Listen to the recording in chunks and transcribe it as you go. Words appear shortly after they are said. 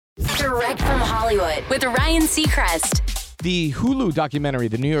Direct from Hollywood with Ryan Seacrest. The Hulu documentary,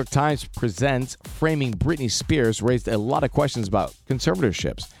 The New York Times Presents Framing Britney Spears, raised a lot of questions about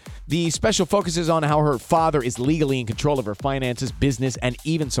conservatorships. The special focuses on how her father is legally in control of her finances, business, and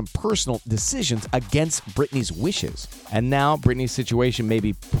even some personal decisions against Britney's wishes. And now Britney's situation may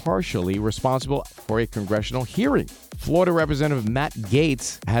be partially responsible for a congressional hearing. Florida Representative Matt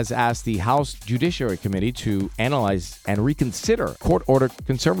Gaetz has asked the House Judiciary Committee to analyze and reconsider court-ordered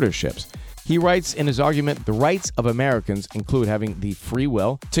conservatorships. He writes in his argument, the rights of Americans include having the free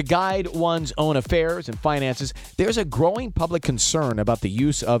will to guide one's own affairs and finances. There's a growing public concern about the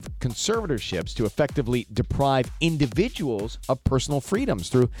use of conservatorships to effectively deprive individuals of personal freedoms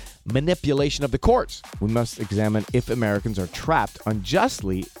through manipulation of the courts. We must examine if Americans are trapped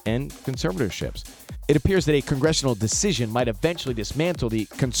unjustly in conservatorships. It appears that a congressional decision might eventually dismantle the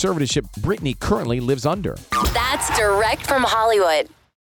conservatorship Britney currently lives under. That's direct from Hollywood.